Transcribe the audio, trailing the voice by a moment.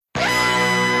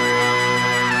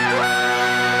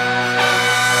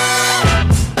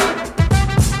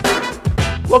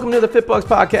Welcome to the FitBUX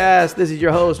podcast. This is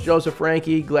your host, Joseph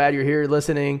Frankie. Glad you're here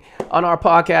listening. On our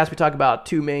podcast, we talk about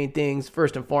two main things.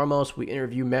 First and foremost, we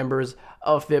interview members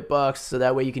of FitBUX so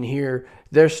that way you can hear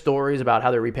their stories about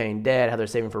how they're repaying debt, how they're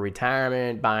saving for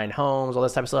retirement, buying homes, all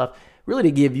this type of stuff, really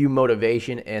to give you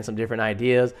motivation and some different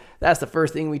ideas. That's the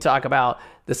first thing we talk about.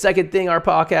 The second thing our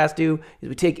podcasts do is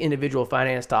we take individual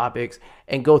finance topics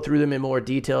and go through them in more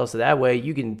detail so that way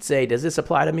you can say, does this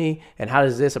apply to me and how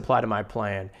does this apply to my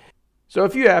plan? So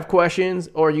if you have questions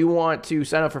or you want to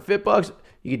sign up for FitBUX,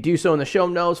 you can do so in the show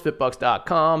notes,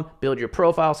 fitbux.com. Build your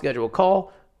profile, schedule a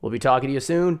call. We'll be talking to you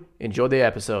soon. Enjoy the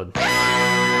episode.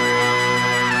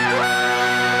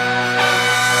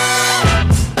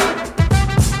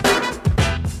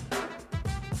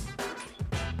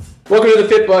 Welcome to the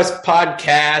FitBUX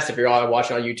podcast. If you're all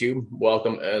watching on YouTube,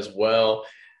 welcome as well.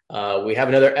 We have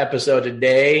another episode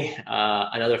today,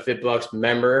 another FitBUX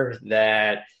member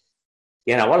that,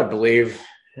 I want to believe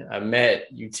I met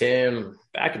you, Tim,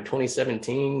 back in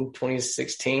 2017,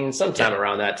 2016, sometime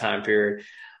around that time period.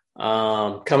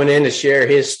 Coming in to share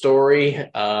his story.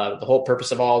 The whole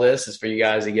purpose of all this is for you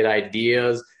guys to get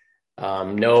ideas,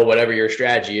 know whatever your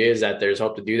strategy is, that there's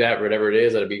hope to do that, whatever it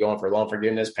is, that'll be going for loan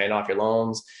forgiveness, paying off your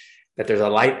loans, that there's a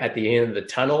light at the end of the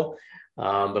tunnel.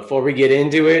 Before we get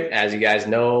into it, as you guys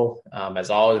know,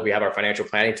 as always, we have our financial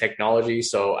planning technology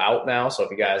out now. So if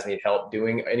you guys need help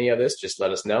doing any of this, just let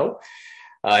us know.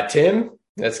 Tim,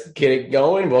 let's get it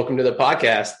going. Welcome to the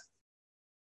podcast.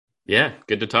 Yeah,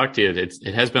 good to talk to you.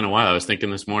 It has been a while. I was thinking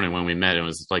this morning when we met, it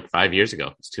was like 5 years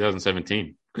ago. It's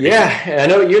 2017. Crazy. Yeah, and I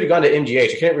know you had gone to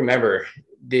MGH. I can't remember.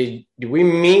 Did we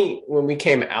meet when we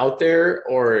came out there,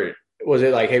 or was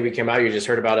it like, hey, we came out, you just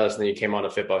heard about us, and then you came on to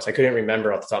FitBUX? I couldn't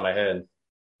remember off the top of my head.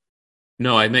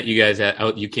 No, I met you guys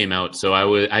you came out. So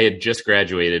I had just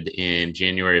graduated in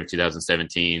January of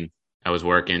 2017. I was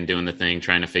working, doing the thing,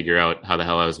 trying to figure out how the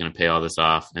hell I was going to pay all this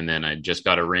off. And then I just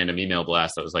got a random email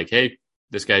blast that was like, hey,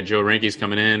 this guy, Joe Ranke's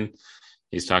coming in.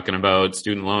 He's talking about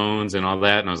student loans and all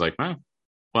that. And I was like, oh,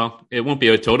 well, it won't be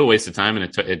a total waste of time.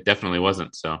 And it definitely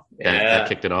wasn't. So that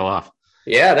kicked it all off.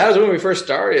 Yeah, that was when we first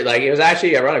started. Like, it was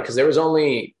actually ironic because that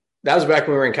was back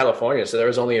when we were in California. So there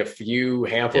was only a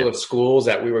handful of schools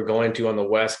that we were going to on the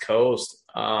West Coast.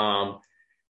 And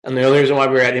the only reason why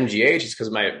we were at MGH is because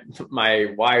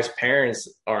my wife's parents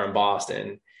are in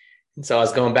Boston. And so I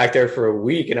was going back there for a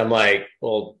week and I'm like,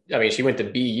 well, I mean, she went to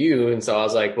BU. And so I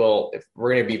was like, well, if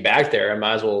we're going to be back there, I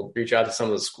might as well reach out to some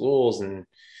of the schools. And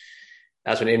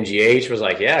that's when MGH was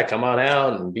like, yeah, come on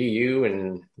out, and BU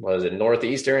and was it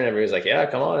Northeastern? Everybody was like, yeah,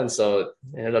 come on. And so it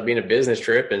ended up being a business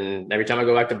trip. And every time I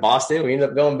go back to Boston, we end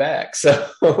up going back. So,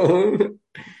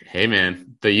 hey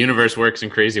man, the universe works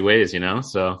in crazy ways,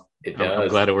 So I'm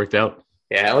glad it worked out.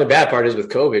 Yeah. The only bad part is with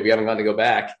COVID, we haven't gotten to go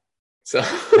back. So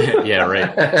yeah,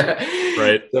 right.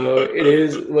 Right. So it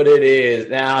is what it is.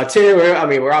 Now, Tim,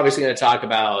 we're obviously going to talk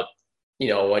about,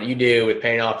 what you do with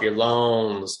paying off your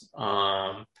loans,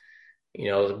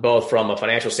 both from a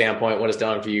financial standpoint, what it's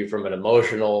done for you from an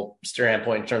emotional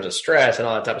standpoint in terms of stress and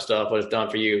all that type of stuff, what it's done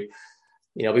for you.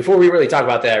 Before we really talk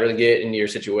about that, really get into your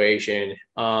situation,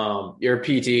 you're a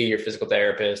PT, you're a physical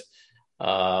therapist.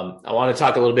 I want to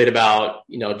talk a little bit about,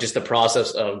 just the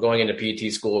process of going into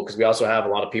PT school, because we also have a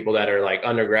lot of people that are like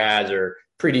undergrads or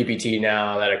pre-DPT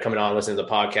now that are coming on listening to the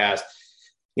podcast.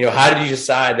 How did you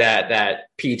decide that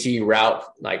PT route?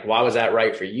 Like, why was that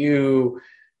right for you?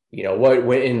 What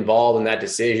went involved in that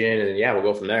decision? And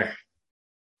we'll go from there.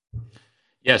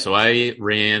 Yeah. So I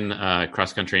ran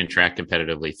cross country and track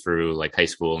competitively through like high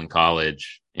school and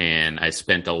college. And I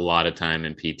spent a lot of time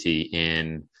in PT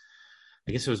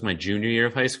I guess it was my junior year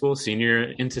of high school,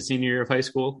 senior year of high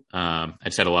school. I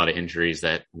just had a lot of injuries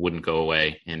that wouldn't go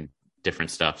away and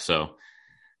different stuff. So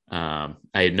I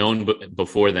had known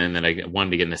before then that I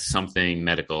wanted to get into something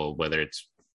medical, whether it's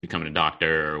becoming a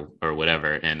doctor or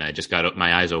whatever. And I just got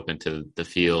my eyes open to the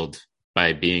field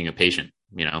by being a patient,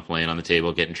 laying on the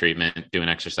table, getting treatment, doing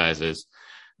exercises.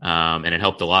 And it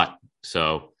helped a lot.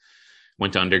 So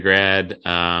went to undergrad,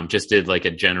 just did like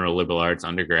a general liberal arts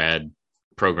undergrad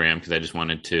program because I just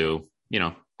wanted to,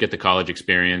 get the college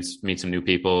experience, meet some new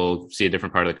people, see a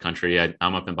different part of the country.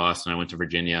 I'm up in Boston. I went to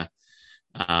Virginia.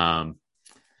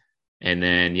 And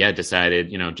then,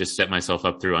 decided, just set myself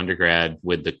up through undergrad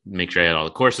make sure I had all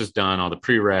the courses done, all the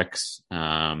prereqs,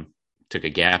 took a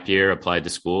gap year, applied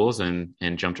to schools and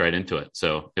jumped right into it.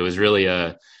 So it was really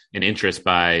an interest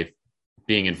by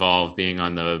being involved, being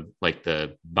on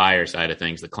the buyer side of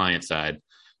things, the client side,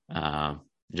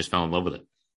 just fell in love with it.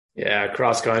 Yeah.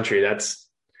 Cross country.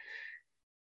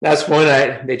 That's one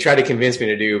they tried to convince me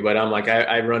to do, but I'm like,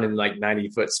 I run in like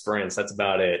 90-foot sprints. That's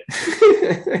about it.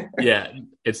 Yeah,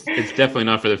 it's definitely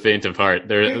not for the faint of heart.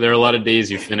 There are a lot of days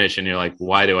you finish and you're like,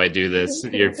 why do I do this?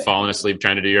 You're falling asleep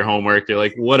trying to do your homework. You're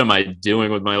like, what am I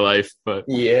doing with my life? But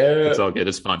Yeah. it's all good.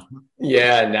 It's fun.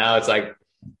 Yeah. Now it's like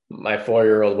my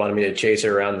 4-year-old wanted me to chase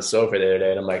her around the sofa the other day,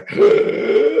 and I'm like,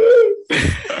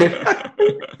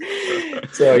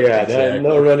 so yeah, Exactly.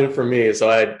 no running for me. So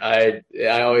I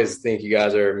always think you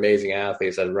guys are amazing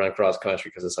athletes that run across country,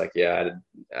 because it's like, yeah,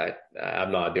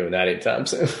 I'm not doing that anytime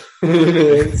soon.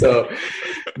 So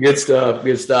good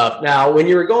stuff. Now, when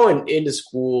you were going into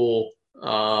school,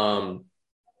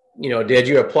 did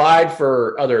you apply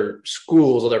for other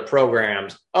schools, other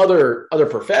programs, other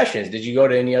professions? Did you go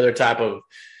to any other type of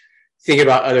thinking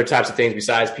about other types of things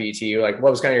besides PT? Like,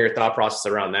 what was kind of your thought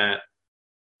process around that?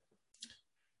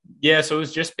 Yeah, so it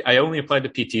was just I only applied to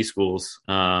PT schools,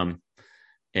 and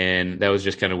that was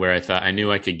just kind of where I thought I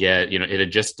knew I could get. It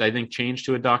had just I think changed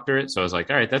to a doctorate, so I was like,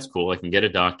 all right, that's cool. I can get a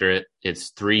doctorate. It's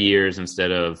 3 years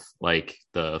instead of like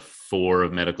the 4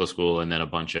 of medical school, and then a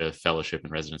bunch of fellowship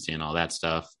and residency and all that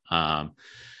stuff. So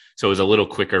it was a little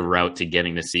quicker route to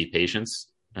getting to see patients.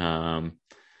 Yeah,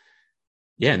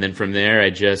 and then from there,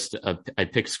 I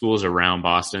picked schools around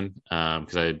Boston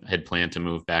because I had planned to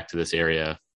move back to this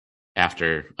area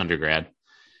after undergrad,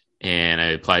 and I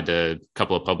applied to a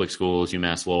couple of public schools,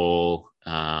 UMass Lowell,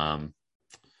 and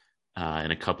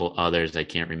a couple others I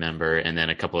can't remember, and then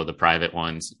a couple of the private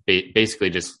ones. Basically,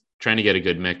 just trying to get a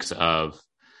good mix of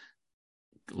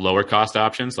lower cost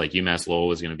options. Like UMass Lowell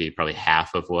was going to be probably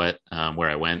half of what where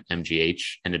I went.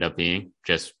 MGH ended up being,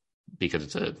 just because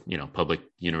it's a public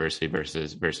university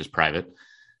versus private.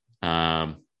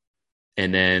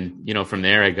 And then, from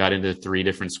there, I got into 3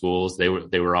 different schools. They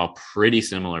were all pretty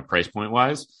similar price point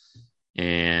wise,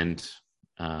 and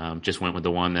just went with the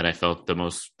one that I felt the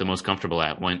most comfortable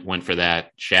at. Went for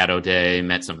that shadow day,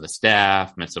 met some of the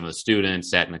staff, met some of the students,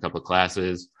 sat in a couple of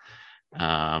classes,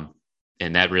 and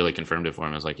that really confirmed it for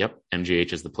me. I was like, "Yep,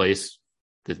 MGH is the place.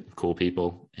 The cool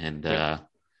people," and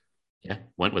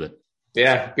went with it.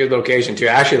 Yeah, good location too.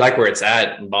 I actually like where it's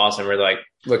at in Boston. We're like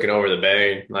looking over the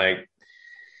bay, like.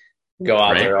 Go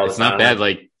out there all the time. It's not bad.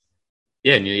 Like,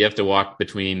 yeah, and you have to walk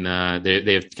between.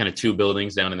 They have kind of 2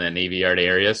 buildings down in that Navy Yard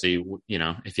area. So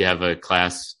if you have a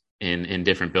class in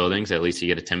different buildings, at least you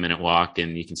get a 10-minute walk,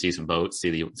 and you can see some boats,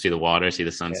 see the water, see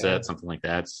the sunset, something like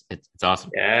that. It's awesome.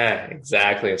 Yeah,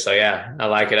 exactly. So yeah, I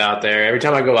like it out there. Every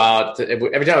time I go out,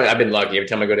 every time I've been lucky. Every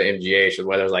time I go to MGH, the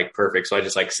weather's like perfect. So I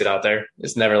just like sit out there.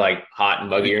 It's never like hot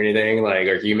and muggy or anything, like,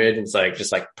 or humid. It's like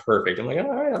just like perfect. I'm like,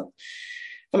 all right.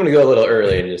 I'm going to go a little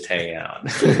early and just hang out.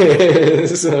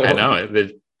 So, I know.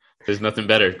 There's nothing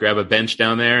better. Grab a bench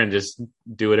down there and just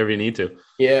do whatever you need to.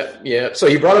 Yeah. So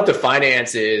you brought up the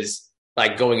finances,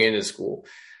 like going into school.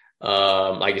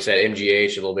 Like you said,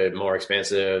 MGH, a little bit more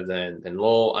expensive than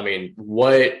Lowell. I mean,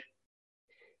 when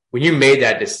you made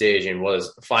that decision,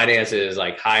 was finances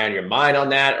like high on your mind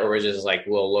on that? Or was it just like,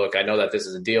 well, look, I know that this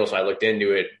is a deal, so I looked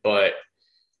into it. But,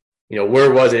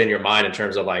 where was it in your mind in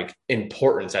terms of like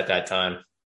importance at that time?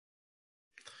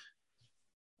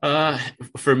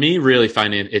 For me, really,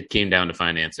 it came down to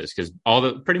finances, because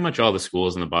pretty much all the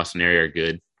schools in the Boston area are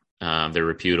good. They're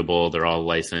reputable. They're all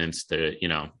licensed.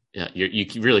 You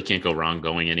really can't go wrong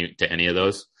going to any of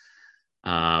those.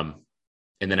 And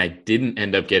then I didn't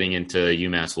end up getting into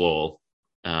UMass Lowell.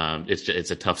 It's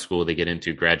a tough school to get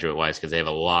into graduate wise, because they have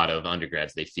a lot of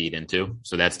undergrads they feed into.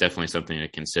 So that's definitely something to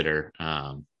consider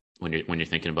when you're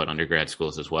thinking about undergrad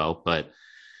schools as well. But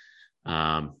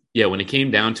yeah, when it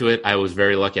came down to it, I was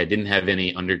very lucky. I didn't have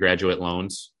any undergraduate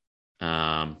loans.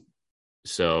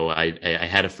 So I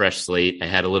had a fresh slate. I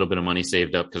had a little bit of money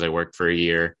saved up because I worked for a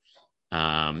year.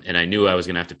 And I knew I was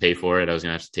going to have to pay for it. I was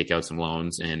going to have to take out some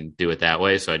loans and do it that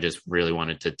way. So I just really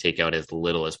wanted to take out as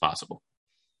little as possible.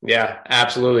 Yeah,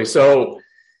 absolutely. So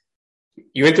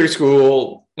you went through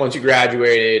school. Once you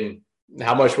graduated,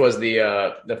 how much was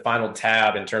the final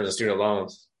tab in terms of student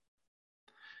loans?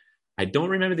 I don't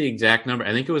remember the exact number.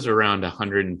 I think it was around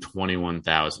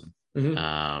 121,000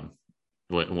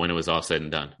 when it was all said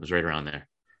and done. It was right around there.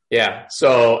 Yeah.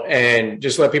 So, and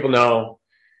just let people know,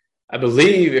 I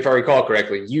believe, if I recall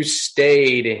correctly, you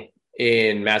stayed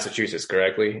in Massachusetts,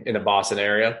 correctly, in the Boston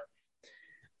area.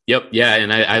 Yep. Yeah.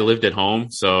 And I lived at home.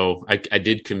 So I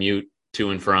did commute to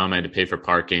and from. I had to pay for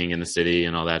parking in the city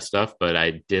and all that stuff. But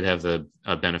I did have the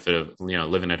benefit of,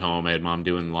 living at home. I had mom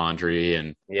doing laundry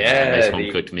and a nice home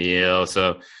cooked meal.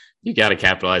 So you got to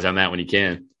capitalize on that when you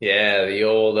can. Yeah. The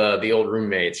old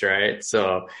roommates, right?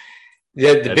 So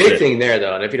the big thing there,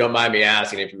 though, and if you don't mind me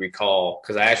asking, if you recall,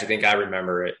 because I actually think I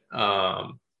remember it,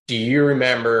 Do you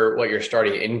remember what your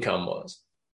starting income was?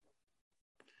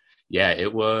 Yeah,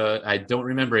 it was. I don't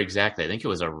remember exactly. I think it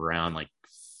was around like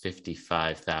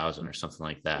 55,000 or something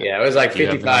like that. Yeah, it was like Do you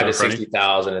have the 55 number to in front of you?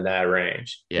 60,000 in that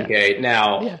range. Yeah, Okay.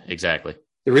 Now, yeah, exactly.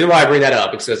 the reason why I bring that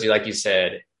up is because, like you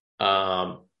said,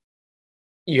 um,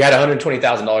 you had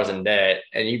 $120,000 in debt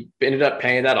and you ended up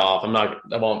paying that off.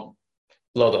 I won't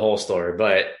blow the whole story,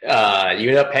 but you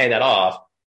ended up paying that off.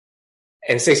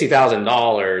 And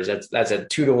 $60,000, that's a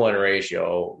 2-to-1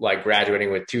 ratio, like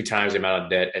graduating with 2 times the amount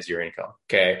of debt as your income.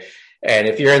 Okay. And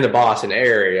if you're in the Boston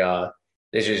area,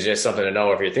 this is just something to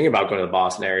know. If you're thinking about going to the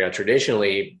Boston area,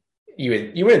 traditionally,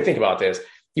 you wouldn't think about this.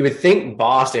 You would think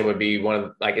Boston would be one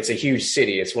of, like, it's a huge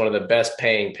city. It's one of the best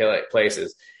paying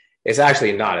places. It's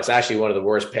actually not. It's actually one of the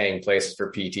worst paying places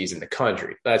for PTs in the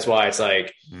country. That's why it's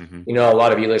like, a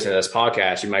lot of you listening to this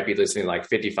podcast, you might be listening like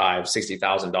 $55,000,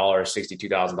 $60,000,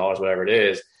 $62,000, whatever it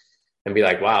is, and be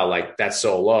like, wow, like that's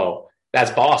so low.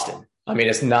 That's Boston. I mean,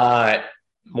 it's not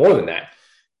more than that.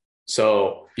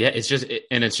 So yeah, it's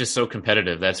just so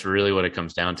competitive. That's really what it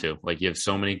comes down to. Like, you have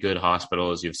so many good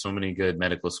hospitals, you have so many good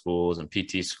medical schools and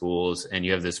PT schools, and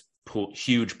you have this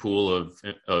huge pool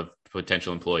of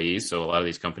potential employees. So a lot of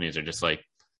these companies are just like,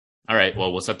 all right,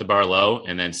 well, we'll set the bar low,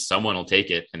 and then someone will take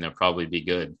it, and they'll probably be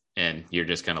good, and you're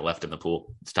just kind of left in the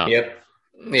pool. It's tough.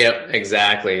 Yep,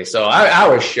 exactly. So I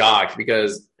was shocked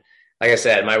because, like I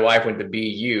said, my wife went to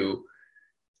BU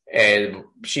and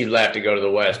she left to go to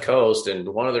the West Coast. And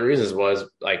one of the reasons was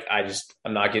like, I'm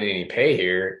not getting any pay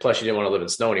here. Plus, she didn't want to live in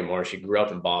snow anymore. She grew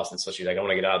up in Boston. So she's like, I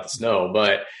want to get out of the snow.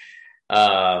 But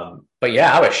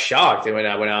yeah, I was shocked when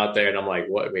I went out there and I'm like,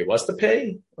 wait, what's the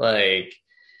pay? Like,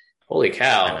 holy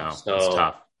cow. I know. It's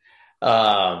tough.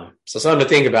 So something to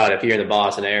think about if you're in the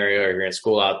Boston area or you're in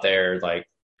school out there, like,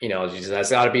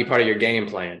 that's got to be part of your game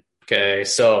plan. Okay.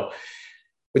 So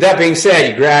with that being said,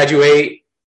 you graduate,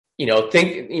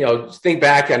 think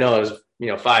back. I know it was,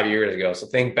 5 years ago. So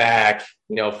think back,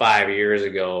 5 years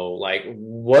ago, like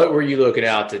what were you looking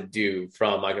out to do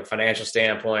from like a financial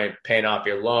standpoint, paying off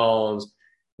your loans,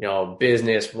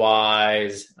 business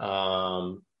wise,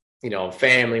 family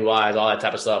wise, all that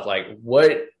type of stuff. Like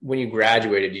when you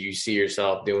graduated, did you see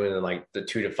yourself doing in like the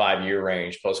 2 to 5 year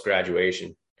range post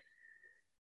graduation?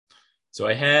 So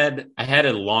I had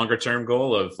a longer term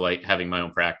goal of like having my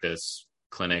own practice,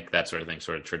 clinic, that sort of thing,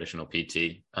 sort of traditional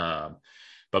PT.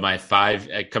 But my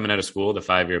coming out of school, the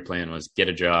 5-year plan was get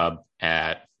a job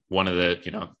at one of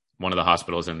the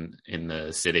hospitals in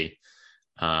the city,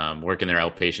 work in their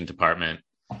outpatient department.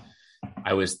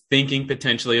 I was thinking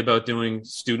potentially about doing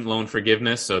student loan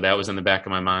forgiveness. So that was in the back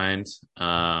of my mind,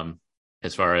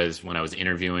 as far as when I was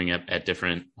interviewing at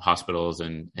different hospitals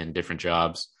and different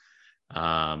jobs.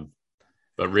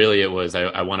 But really it was,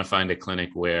 I want to find a clinic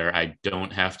where I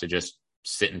don't have to just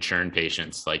sit and churn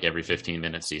patients, like every 15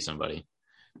 minutes, see somebody.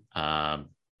 And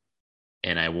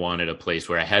I wanted a place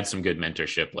where I had some good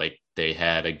mentorship. Like they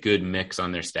had a good mix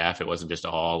on their staff. It wasn't just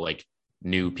all like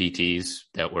new PTs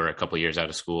that were a couple years out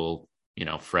of school,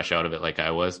 fresh out of it like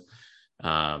I was.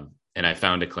 And I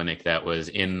found a clinic that was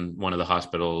in one of the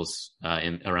hospitals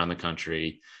around the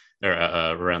country or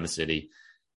around the city.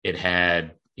 It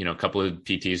had, a couple of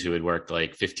PTs who had worked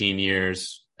like 15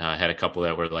 years, had a couple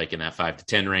that were like in that 5 to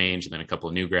 10 range, and then a couple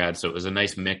of new grads. So it was a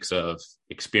nice mix of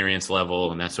experience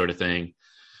level and that sort of thing.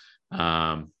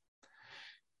 And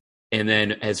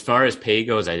then as far as pay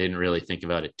goes, I didn't really think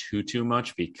about it too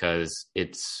much because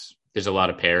there's a lot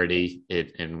of parity.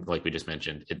 And like we just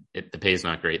mentioned, the pay is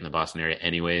not great in the Boston area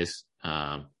anyways.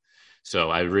 So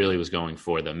I really was going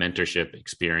for the mentorship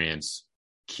experience,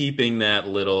 keeping that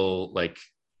little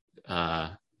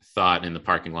thought in the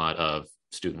parking lot of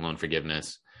student loan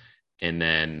forgiveness. And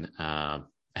then I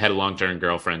had a long-term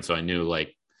girlfriend, so I knew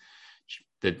like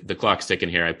the clock's ticking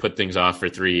here. I put things off for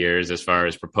 3 years as far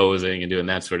as proposing and doing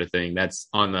that sort of thing. That's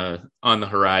on the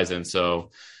horizon. So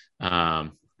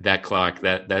that clock,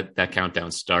 that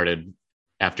countdown started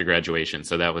after graduation.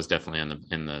 So that was definitely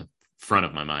in the front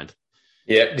of my mind.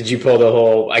 Yeah. Did you pull the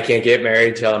whole, I can't get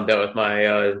married till I'm done with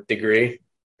my degree?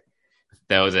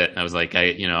 That was it. I was like,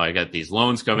 I got these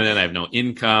loans coming in. I have no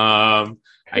income.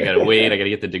 I got to wait. I got to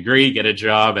get the degree, get a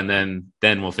job, and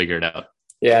then we'll figure it out.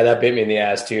 Yeah, that bit me in the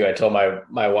ass too. I told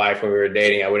my wife when we were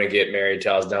dating I wouldn't get married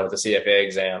till I was done with the CFA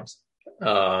exams.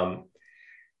 And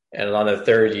on the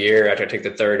third year, after I took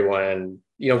the third one,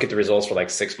 you don't get the results for like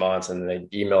 6 months, and they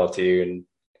email it to you. And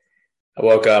I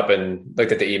woke up and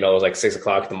looked at the email. It was like 6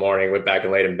 o'clock in the morning. Went back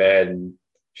and laid in bed, and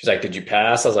she's like, "Did you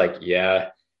pass?" I was like, "Yeah."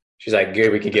 She's like,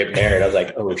 good, we can get married. I was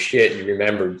like, oh shit, you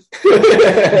remembered.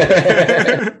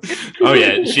 Oh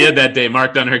yeah, she had that day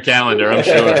marked on her calendar, I'm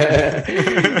sure.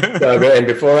 So, and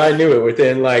before I knew it,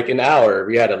 within like an hour,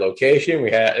 we had a location. We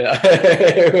had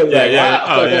it was wow,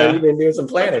 Oh yeah, you've been doing some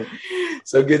planning.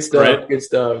 So good stuff, right. good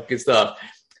stuff, good stuff.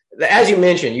 As you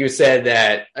mentioned, you said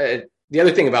that the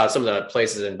other thing about some of the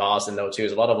places in Boston, though, too,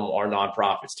 is a lot of them are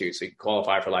nonprofits, too. So you can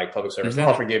qualify for like public service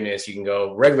loan forgiveness. You can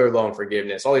go regular loan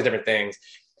forgiveness, all these different things.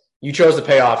 You chose to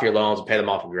pay off your loans and pay them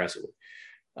off aggressively.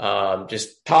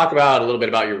 Just talk about a little bit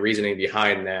about your reasoning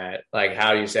behind that. Like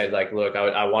how you said, like, look,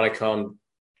 I want to come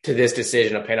to this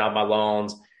decision of paying off my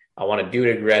loans. I want to do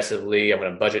it aggressively. I'm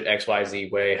going to budget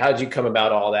XYZ way. How did you come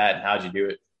about all that, and how did you do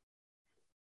it?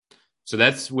 So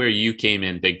that's where you came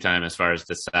in big time as far as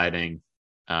deciding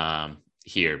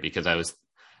here, because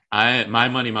my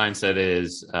money mindset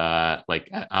is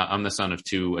I'm the son of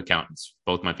two accountants.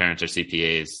 Both my parents are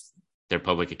CPAs. They're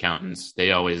public accountants.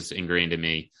 They always ingrained in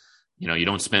me, you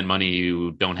don't spend money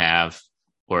you don't have,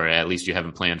 or at least you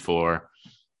haven't planned for.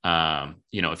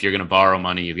 If you're going to borrow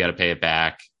money, you've got to pay it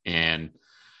back. And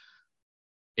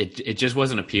it just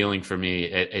wasn't appealing for me.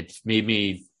 It made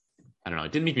me, I don't know,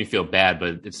 it didn't make me feel bad,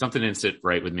 but it's something didn't sit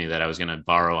right with me that I was going to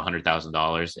borrow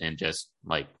 $100,000 and just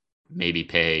like maybe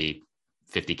pay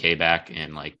 $50K back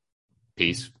and like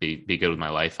peace, be good with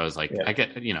my life. I was like, yeah. I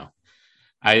get,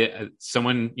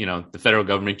 the federal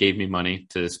government gave me money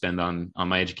to spend on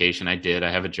my education. I did.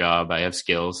 I have a job. I have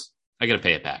skills. I got to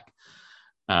pay it back.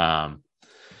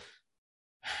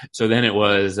 So then it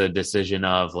was a decision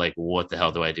of like, what the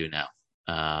hell do I do now?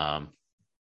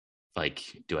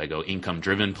 Do I go income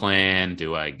driven plan?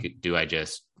 Do I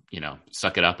just,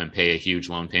 suck it up and pay a huge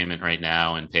loan payment right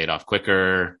now and pay it off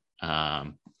quicker?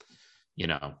 And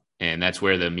that's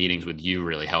where the meetings with you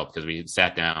really helped, because we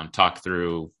sat down, talked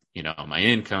through, my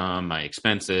income, my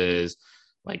expenses,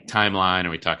 like timeline. Are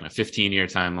we talking a 15-year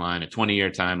timeline, a 20-year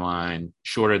timeline,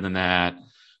 shorter than that?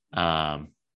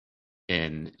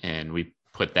 And we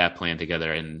put that plan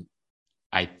together. And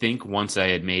I think once I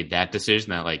had made that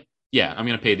decision that like, yeah, I'm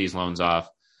going to pay these loans off,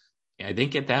 I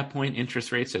think at that point,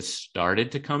 interest rates have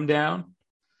started to come down.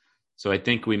 So I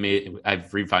think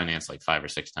I've refinanced like 5 or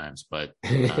 6 times, but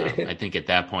I think at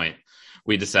that point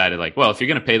we decided like, well, if you're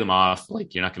going to pay them off,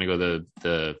 like you're not going to go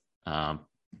the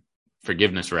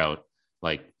forgiveness route,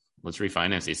 like let's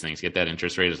refinance these things, get that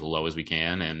interest rate as low as we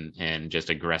can and just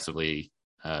aggressively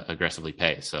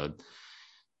pay. So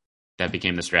that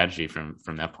became the strategy from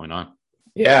that point on.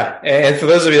 Yeah. And for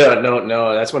those of you that don't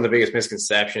know, that's one of the biggest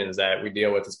misconceptions that we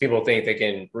deal with is people think they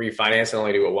can refinance and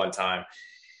only do it one time.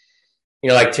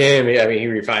 Like Tim, I mean, he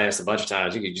refinanced a bunch of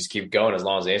times. You could just keep going as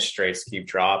long as the interest rates keep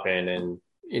dropping. And,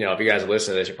 if you guys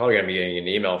listen to this, you're probably going to be getting an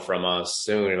email from us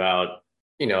soon about,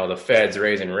 the Fed's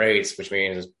raising rates, which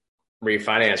means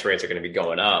refinance rates are going to be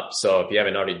going up. So if you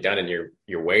haven't already done it and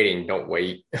you're waiting, don't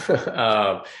wait.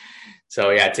 So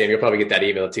yeah, Tim, you'll probably get that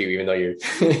email too, even though you've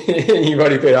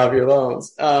already paid off your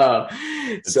loans.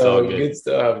 So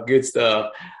good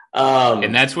stuff.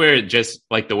 And that's where just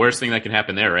like the worst thing that can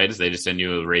happen there, right, is they just send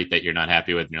you a rate that you're not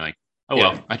happy with, and you're like, oh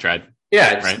well, I tried.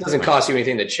 Yeah, it doesn't cost you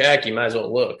anything to check. You might as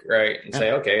well look, right, and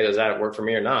say, okay, does that work for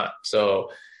me or not?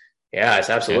 So yeah, it's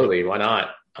absolutely why not?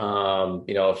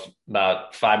 If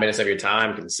about 5 minutes of your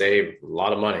time can save a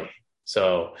lot of money.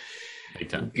 So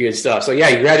good stuff. So yeah,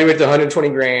 you graduated to 120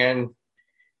 grand.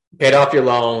 Paid off your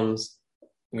loans,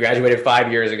 graduated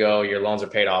 5 years ago, your loans are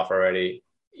paid off already.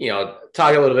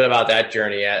 Talk a little bit about that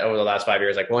journey over the last 5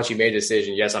 years. Like once you made a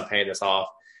decision, yes, I'm paying this off.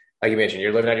 Like you mentioned,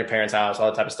 you're living at your parents' house, all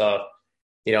that type of stuff.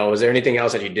 Was there anything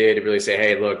else that you did to really say,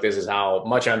 hey, look, this is how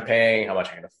much I'm paying, how much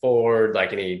I can afford,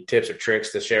 like any tips or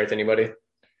tricks to share with anybody?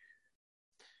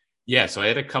 Yeah. So I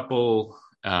had a couple,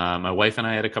 my wife and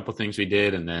I had a couple things we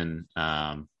did. And then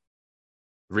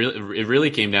it really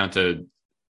came down to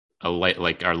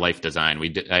like our life design.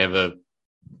 I have a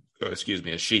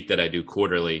sheet that I do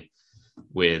quarterly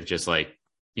with just like,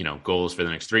 goals for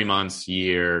the next 3 months,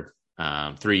 year,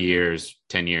 3 years,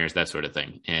 10 years, that sort of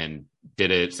thing. And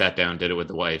sat down, did it with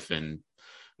the wife. And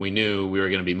we knew we were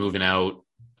going to be moving out.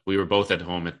 We were both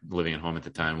living at home at the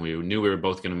time. We knew we were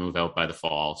both going to move out by the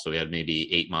fall. So we had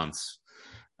maybe 8 months,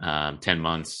 10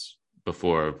 months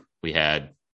before we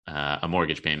had a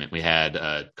mortgage payment. We had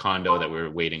a condo that we were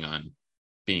waiting on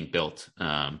being built.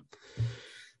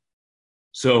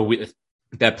 So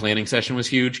that planning session was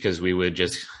huge because we would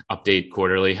just update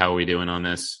quarterly. How are we doing on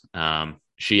this?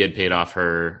 She had paid off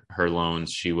her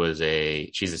loans. She's a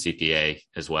CPA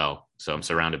as well. So I'm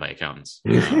surrounded by accountants,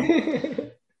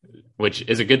 which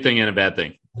is a good thing and a bad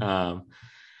thing.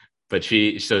 But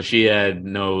she had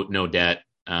no debt.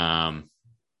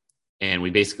 And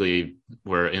we basically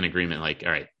were in agreement, like,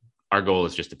 all right, our goal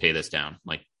is just to pay this down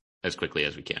like as quickly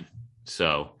as we can.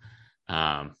 So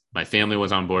my family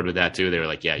was on board with that too. They were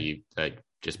like, yeah, you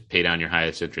just pay down your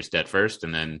highest interest debt first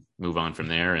and then move on from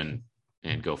there and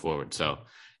go forward. So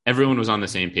everyone was on the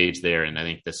same page there. And I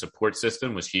think the support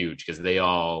system was huge because they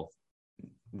all,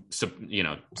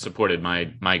 supported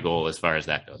my goal as far as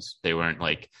that goes. They weren't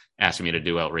like asking me to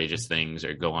do outrageous things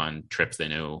or go on trips they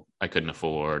knew I couldn't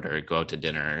afford or go out to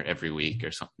dinner every week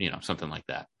or something like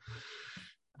that.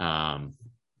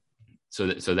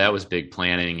 So that was big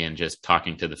planning and just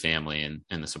talking to the family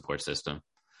and the support system.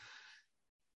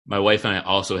 My wife and I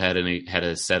also had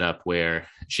a setup where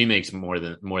she makes more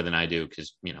than I do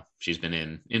because she's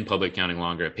been in public accounting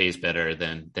longer. It pays better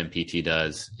than PT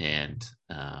does, and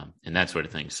that sort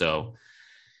of thing. So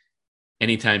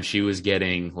anytime she was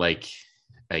getting like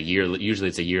usually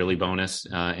it's a yearly bonus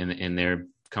in their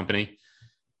company,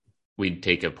 we'd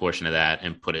take a portion of that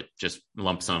and put it just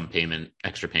lump sum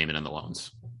extra payment on the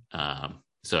loans.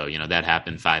 So, that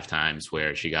happened 5 times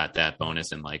where she got that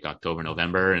bonus in like October,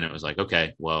 November. And it was like,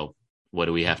 okay, well, what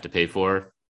do we have to pay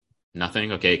for?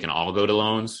 Nothing. Okay. It can all go to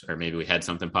loans, or maybe we had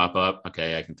something pop up.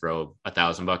 Okay. I can throw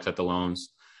 $1,000 at the loans,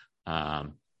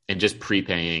 and just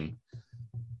prepaying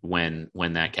when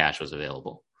that cash was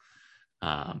available.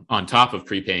 On top of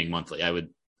prepaying monthly, I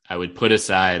would put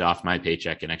aside off my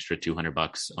paycheck an extra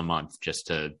 $200 a month just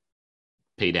to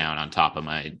pay down on top of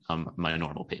my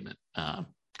normal payment.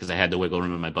 Because I had the wiggle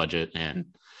room in my budget, and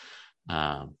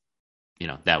that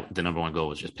the number one goal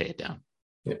was just pay it down.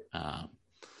 Yeah.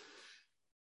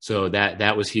 So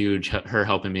that was huge. Her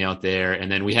helping me out there,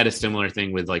 and then we had a similar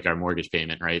thing with like our mortgage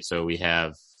payment, right? So we've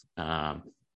got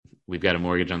a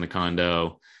mortgage on the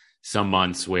condo. Some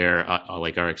months where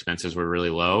like our expenses were really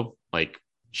low, like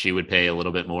she would pay a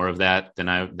little bit more of that than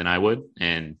I would,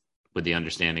 and with the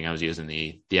understanding I was using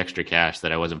the extra cash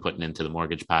that I wasn't putting into the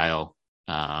mortgage pile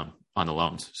on the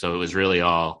loans. So it was really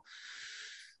all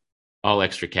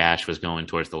extra cash was going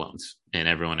towards the loans, and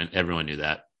everyone knew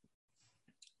that.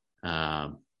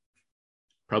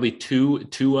 Probably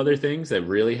two other things that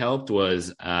really helped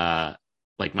was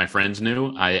like my friends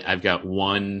knew I've got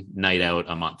one night out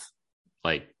a month,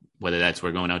 like whether that's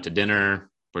we're going out to dinner,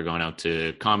 we're going out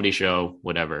to comedy show,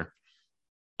 whatever.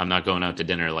 I'm not going out to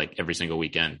dinner like every single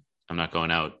weekend. I'm not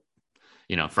going out,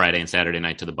 Friday and Saturday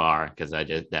night to the bar because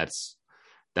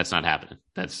that's not happening.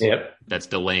 That's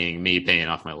delaying me paying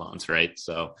off my loans. Right.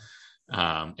 So,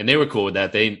 and they were cool with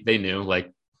that. They knew,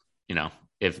 like,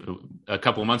 if a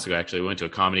couple of months ago, actually we went to a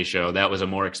comedy show, that was a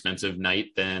more expensive night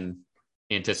than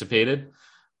anticipated.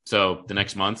 So the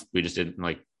next month we just didn't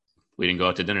go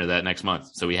out to dinner that next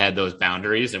month. So we had those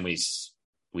boundaries and we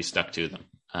stuck to them.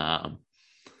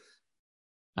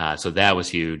 So that was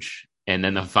huge. And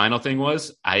then the final thing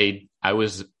was I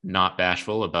was not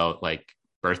bashful about like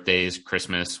birthdays,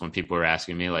 Christmas, when people were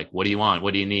asking me like, what do you want?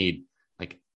 What do you need?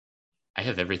 Like, I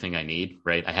have everything I need,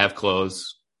 right? I have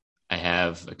clothes. I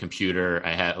have a computer.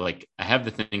 I have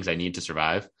the things I need to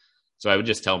survive. So I would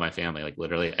just tell my family, like,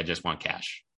 literally, I just want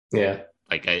cash. Yeah.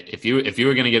 Like if you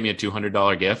were going to give me a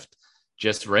 $200 gift,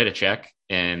 just write a check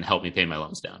and help me pay my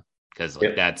loans down. Cause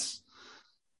like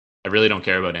I really don't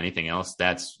care about anything else.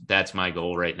 That's my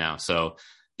goal right now. So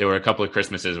there were a couple of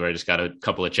Christmases where I just got a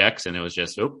couple of checks and it was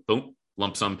just, boom,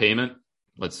 lump sum payment.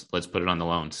 Let's put it on the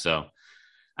loans. So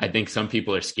I think some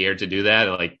people are scared to do that.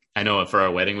 Like, I know for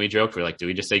our wedding, we joked, we're like, do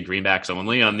we just say greenbacks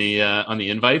only on the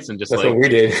invites? And just that's like, what we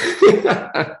did.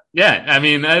 Yeah. I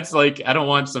mean, that's like, I don't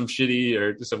want some shitty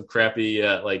or some crappy,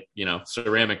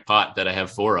 ceramic pot that I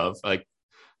have 4 of. Like,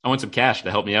 I want some cash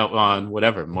to help me out on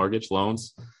whatever, mortgage,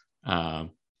 loans.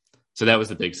 So that was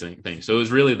the big thing. So it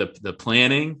was really the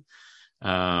planning.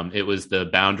 It was the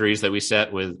boundaries that we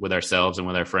set with ourselves and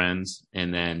with our friends.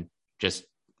 And then just,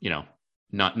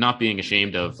 not being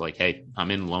ashamed of like, hey,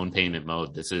 I'm in loan payment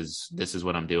mode. This is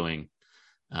what I'm doing.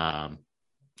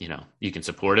 You can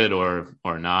support it or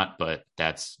not, but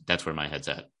that's where my head's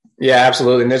at. Yeah,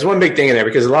 absolutely. And there's one big thing in there,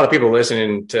 because a lot of people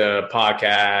listening to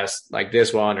podcasts like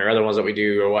this one or other ones that we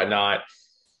do or whatnot,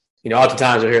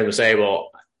 oftentimes I hear them say, well,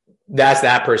 that's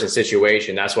that person's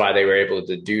situation. That's why they were able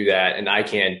to do that. And I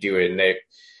can't do it. And I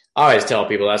always tell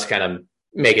people that's kind of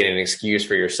making an excuse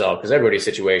for yourself, because everybody's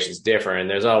situation is different. And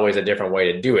there's always a different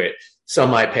way to do it. Some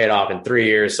might pay it off in 3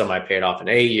 years. Some might pay it off in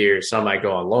 8 years. Some might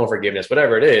go on loan forgiveness,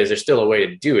 whatever it is, there's still a way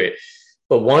to do it.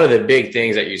 But one of the big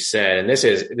things that you said, and this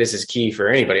is key for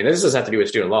anybody, and this doesn't have to do with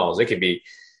student loans. It could be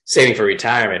saving for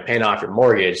retirement, paying off your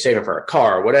mortgage, saving for a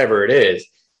car, whatever it is.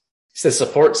 It's the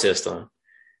support system.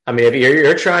 I mean, if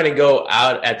you're trying to go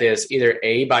out at this either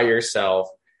A, by yourself,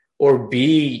 or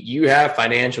B, you have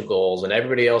financial goals and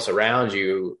everybody else around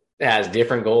you has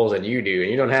different goals than you do,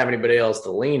 and you don't have anybody else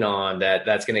to lean on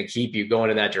that's going to keep you going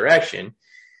in that direction.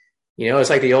 It's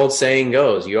like the old saying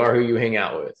goes, you are who you hang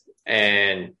out with.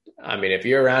 And I mean, if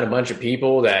you're around a bunch of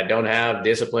people that don't have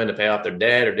discipline to pay off their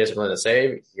debt or discipline to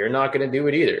save, you're not going to do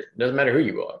it either. It doesn't matter who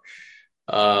you are.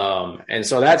 And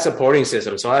so that supporting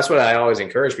system. So that's what I always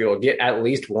encourage people, get at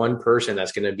least one person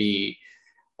that's going to be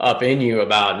up in you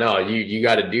about, no, you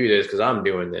got to do this because I'm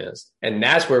doing this. And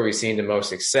that's where we've seen the most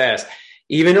success,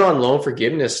 even on loan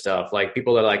forgiveness stuff. Like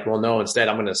people that are like, well, no, instead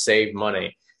I'm going to save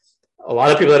money. A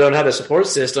lot of people that don't have the support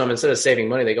system, instead of saving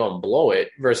money, they go and blow it,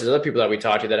 versus other people that we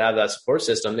talk to that have that support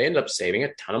system, they end up saving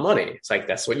a ton of money. It's like,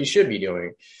 that's what you should be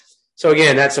doing. So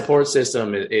again, that support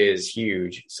system is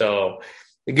huge. So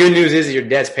the good news is that your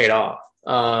debt's paid off.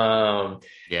 Now,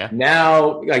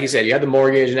 like you said, you have the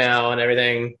mortgage now and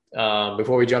everything.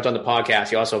 Before we jumped on the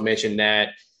podcast, you also mentioned that,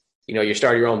 you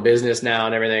start your own business now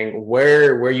and everything.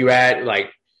 Where you at?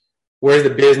 Like, where's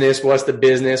the business? What's the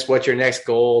business? What's your next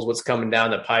goals? What's coming down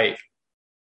the pike?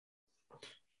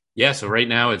 Yeah. So right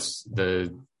now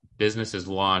the business is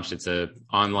launched. It's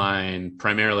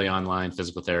primarily online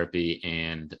physical therapy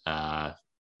and,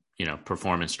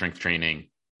 performance strength training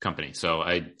company. So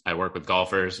I work with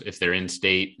golfers. If they're in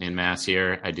state in Mass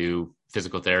here, I do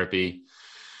physical therapy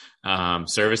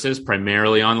services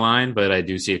primarily online, but I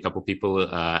do see a couple people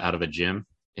out of a gym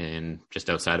just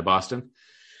outside of Boston.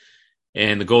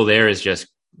 And the goal there is just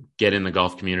get in the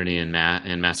golf community in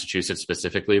Massachusetts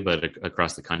specifically, but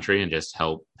across the country, and just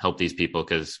help these people.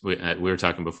 Cause we were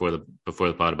talking before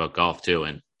the pod about golf too.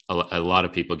 And a lot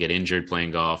of people get injured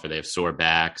playing golf, or they have sore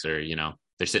backs, or,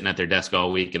 they're sitting at their desk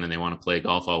all week and then they want to play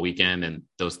golf all weekend. And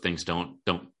those things don't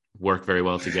work very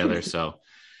well together. So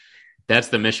that's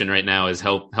the mission right now, is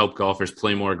help golfers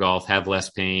play more golf, have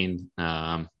less pain,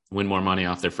 win more money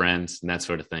off their friends, and that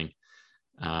sort of thing.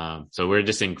 So we're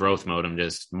just in growth mode. I'm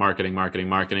just marketing,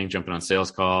 jumping on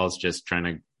sales calls, just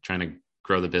trying to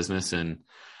grow the business. And,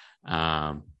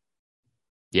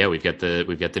 we've got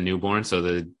the newborn. So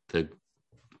the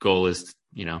goal is,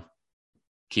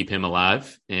 keep him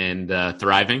alive and,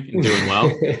 thriving and doing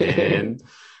well and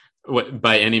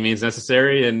by any means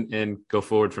necessary, and go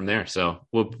forward from there. So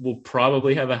we'll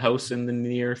probably have a house in the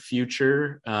near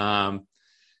future.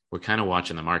 We're kind of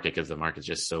watching the market, because the market's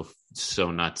just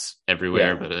so nuts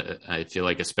everywhere. Yeah. But I feel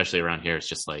like, especially around here, it's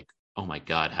just like, oh my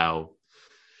God, how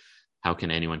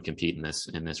can anyone compete in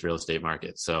this real estate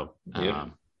market? So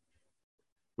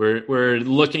we're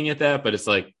looking at that, but it's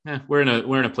like, we're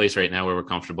in a place right now where we're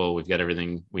comfortable. We've got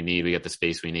everything we need. We got the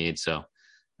space we need. So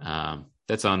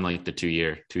that's on like the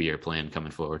two-year plan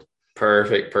coming forward.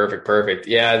 Perfect.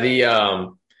 Yeah.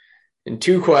 And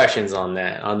two questions on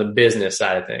that, on the business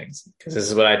side of things, because this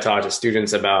is what I talk to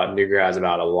students about, new grads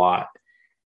about a lot.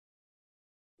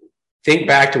 Think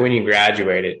back to when you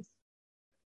graduated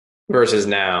versus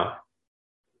now.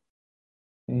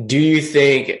 Do you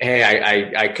think,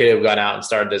 hey, I could have gone out and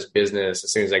started this business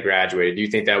as soon as I graduated? Do you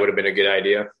think that would have been a good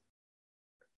idea?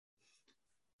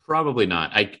 Probably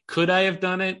not. Could I have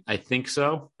done it? I think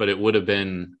so, but it would have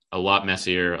been a lot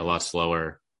messier, a lot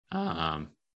slower.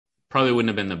 Probably wouldn't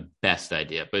have been the best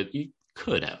idea, but you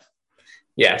could have.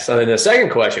 Yeah. So then the second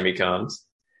question becomes,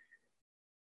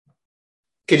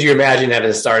 could you imagine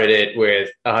having started it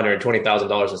with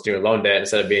 $120,000 in student loan debt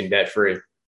instead of being debt free?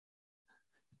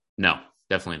 No,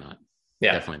 definitely not.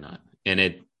 Yeah, definitely not. And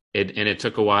it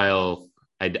took a while.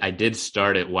 I did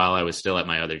start it while I was still at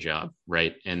my other job.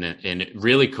 Right. And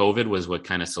really COVID was what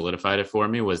kind of solidified it for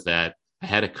me, was that I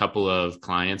had a couple of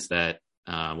clients that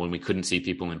when we couldn't see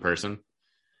people in person,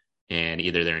 and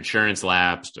either their insurance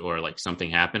lapsed or like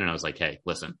something happened, and I was like, hey,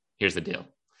 listen, here's the deal.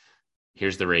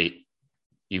 Here's the rate.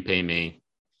 You pay me.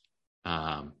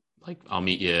 Like, I'll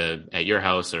meet you at your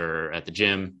house or at the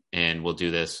gym, and we'll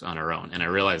do this on our own. And I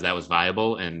realized that was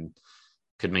viable and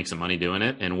could make some money doing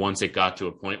it. And once it got to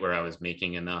a point where I was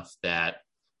making enough that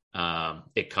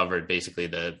it covered basically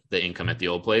the income at the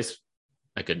old place,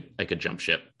 I could jump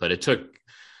ship. But it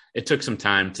took some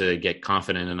time to get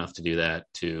confident enough to do that,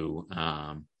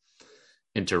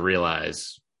 and to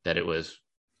realize that it was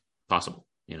possible,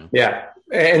 Yeah.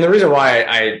 And the reason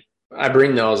why I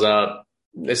bring those up,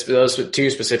 those two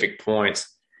specific points,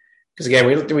 because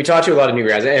again, we talk to a lot of new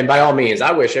grads, and by all means,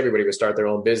 I wish everybody would start their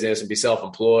own business and be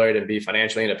self-employed and be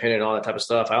financially independent and all that type of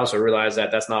stuff. I also realize that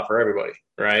that's not for everybody.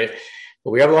 Right.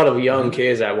 But we have a lot of young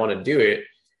kids that want to do it.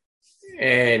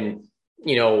 And,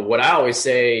 what I always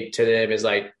say to them is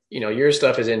like, your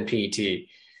stuff is in PT.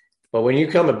 But when you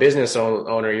become a business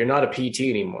owner, you're not a PT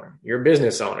anymore. You're a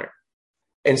business owner.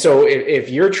 And so if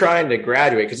you're trying to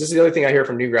graduate, because this is the other thing I hear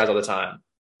from new grads all the time.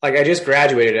 Like, I just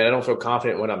graduated and I don't feel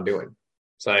confident in what I'm doing.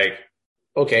 It's like,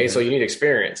 Okay, so you need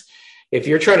experience. If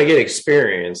you're trying to get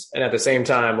experience and at the same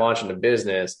time launching a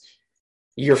business,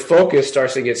 your focus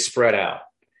starts to get spread out.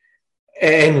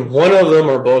 And one of them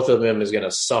or both of them is going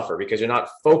to suffer because you're not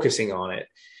focusing on it.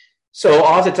 So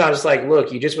oftentimes it's like,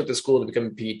 look, you just went to school to become a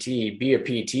PT, be a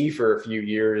PT for a few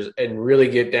years and really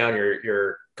get down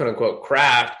your quote unquote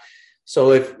craft.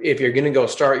 So if you're going to go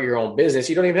start your own business,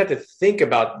 you don't even have to think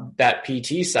about that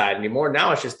PT side anymore.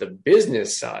 Now it's just the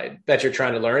business side that you're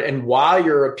trying to learn. And while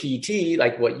you're a PT,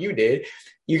 like what you did,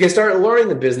 you can start learning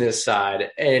the business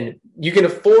side and you can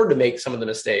afford to make some of the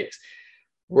mistakes.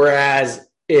 Whereas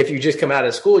if you just come out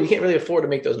of school, you can't really afford to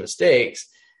make those mistakes.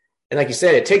 And like you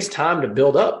said, it takes time to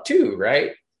build up too,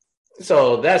 right?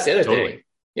 So that's the other thing.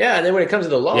 Yeah. And then when it comes to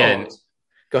the loans,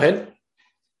 go ahead.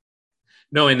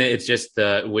 No, and it's just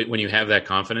when you have that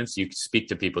confidence, you speak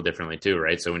to people differently too,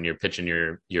 right? So when you're pitching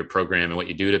your program and what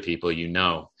you do to people,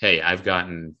 hey, I've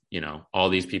gotten, all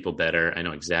these people better. I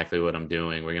know exactly what I'm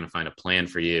doing. We're going to find a plan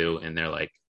for you. And they're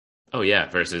like, oh yeah.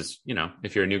 Versus,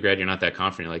 if you're a new grad, you're not that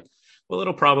confident. You're like, well,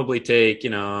 it'll probably take,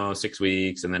 6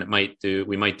 weeks. And then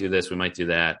we might do this, we might do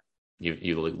that.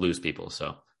 You lose people.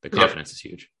 So the confidence is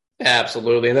huge.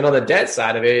 Absolutely. And then on the debt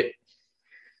side of it,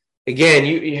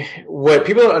 again, what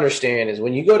people don't understand is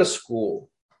when you go to school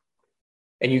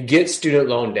and you get student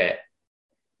loan debt,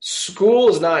 school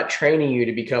is not training you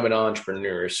to become an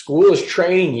entrepreneur. School is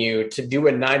training you to do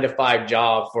a 9-to-5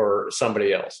 job for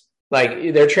somebody else.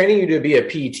 Like they're training you to be a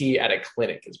PT at a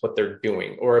clinic is what they're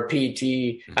doing, or a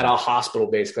PT at a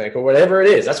hospital-based clinic or whatever it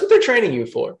is. That's what they're training you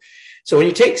for. So when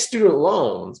you take student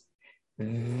loans,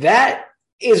 that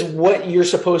is what you're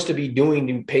supposed to be doing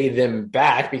to pay them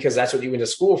back because that's what you went to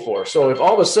school for. So if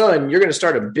all of a sudden you're going to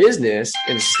start a business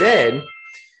instead,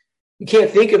 you can't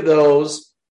think of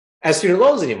those as student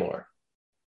loans anymore.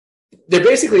 They're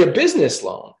basically a business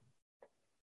loan.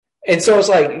 And so it's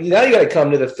like, now you got to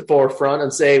come to the forefront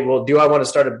and say, well, do I want to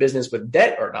start a business with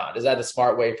debt or not? Is that a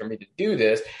smart way for me to do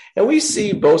this? And we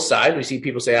see both sides. We see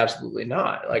people say, absolutely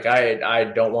not. Like, I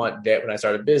don't want debt when I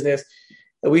start a business.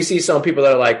 And we see some people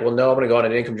that are like, well, no, I'm going to go on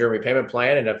an income-driven repayment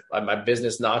plan. And if my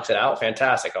business knocks it out,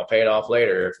 fantastic. I'll pay it off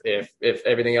later. If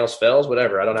everything else fails,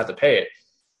 whatever, I don't have to pay it.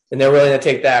 And they're willing to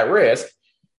take that risk.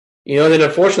 Then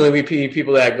unfortunately we see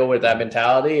people that go with that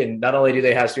mentality, and not only do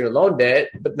they have student loan debt,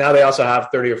 but now they also have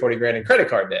 30 or 40 grand in credit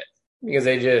card debt because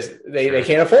they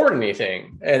can't afford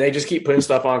anything, and they just keep putting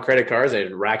stuff on credit cards. They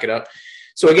rack it up.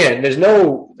 So again, there's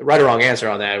no right or wrong answer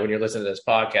on that. When you're listening to this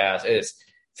podcast, it's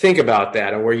think about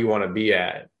that and where you want to be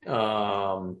at, and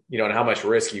how much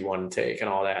risk you want to take and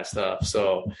all that stuff.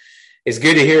 So it's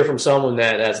good to hear from someone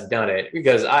that's done it,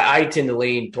 because I tend to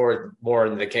lean toward more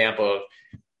in the camp of,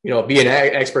 be an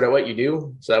expert at what you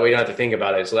do, so that way you don't have to think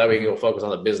about it. So that way you can go focus on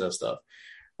the business stuff.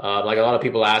 Like a lot of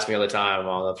people ask me all the time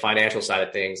on the financial side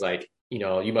of things, like,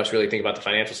 you must really think about the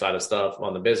financial side of stuff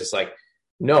on the business. Like,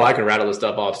 no, I can rattle this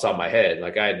stuff off the top of my head.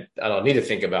 Like I don't need to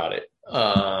think about it.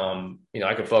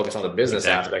 I can focus on the business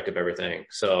aspect of everything.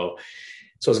 So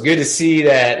it's good to see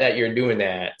that you're doing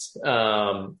that.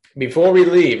 Before we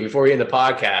end the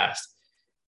podcast,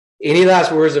 any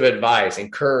last words of advice,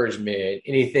 encouragement,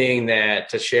 anything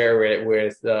to share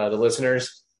with the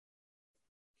listeners?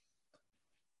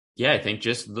 Yeah, I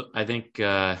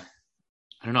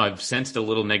don't know. I've sensed a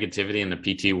little negativity in the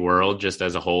PT world just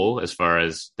as a whole, as far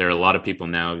as there are a lot of people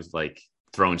now like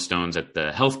throwing stones at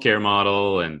the healthcare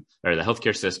model or the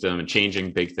healthcare system and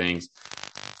changing big things.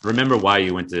 Remember why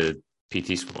you went to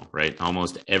PT school, right?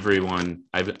 Almost everyone,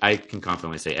 I can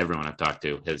confidently say everyone I've talked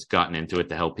to has gotten into it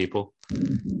to help people.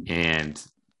 And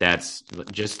that's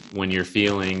just when you're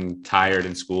feeling tired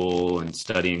in school and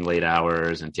studying late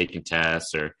hours and taking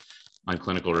tests or on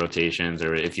clinical rotations,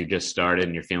 or if you just started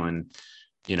and you're feeling,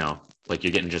 like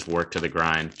you're getting just work to the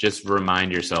grind, just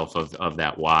remind yourself of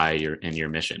that why you're in your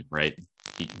mission, right?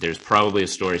 There's probably a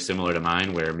story similar to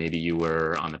mine where maybe you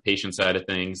were on the patient side of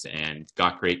things and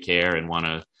got great care and want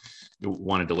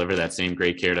to deliver that same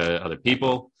great care to other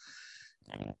people.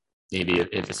 Maybe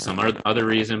it's some other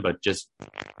reason, but just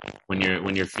when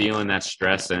you're feeling that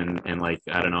stress and like,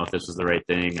 I don't know if this was the right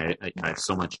thing. I have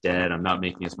so much debt. I'm not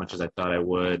making as much as I thought I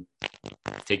would.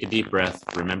 Take a deep breath.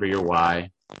 Remember your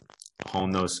why.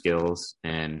 Hone those skills,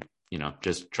 and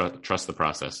just trust the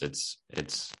process.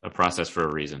 It's a process for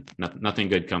a reason. Nothing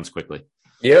good comes quickly.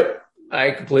 Yep,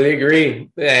 I completely agree.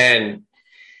 And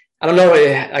I don't know,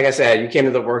 like I said, you came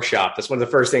to the workshop. That's one of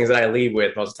the first things that I lead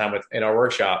with most of the time in our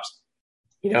workshops.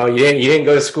 You didn't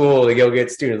go to school to go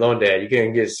get student loan debt. You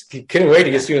couldn't wait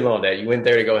to get student loan debt. You went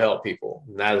there to go help people.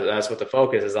 And that's what the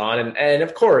focus is on. And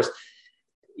of course,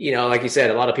 like you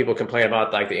said, a lot of people complain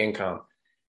about like the income.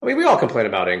 I mean, we all complain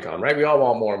about income, right? We all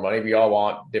want more money. We all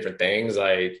want different things.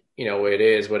 Like, it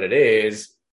is what it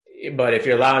is. But if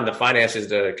you're allowing the finances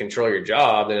to control your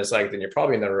job, then it's like, then you're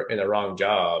probably in the wrong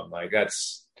job. Like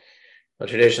that's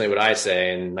traditionally what I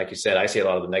say. And like you said, I see a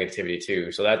lot of the negativity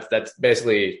too. So that's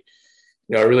basically,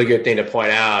 a really good thing to point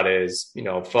out is,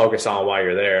 focus on why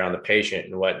you're there, on the patient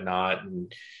and whatnot.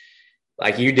 And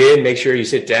like you did, make sure you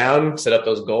sit down, set up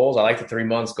those goals. I like the 3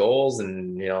 months goals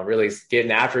and, really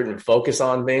getting after it and focus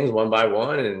on things one by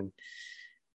one and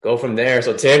go from there.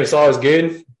 So Tim, it's always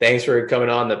good. Thanks for coming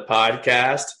on the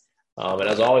podcast. And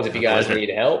as always, if you guys need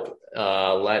help,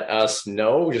 let us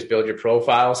know. Just build your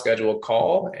profile, schedule a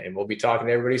call, and we'll be talking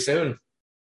to everybody soon.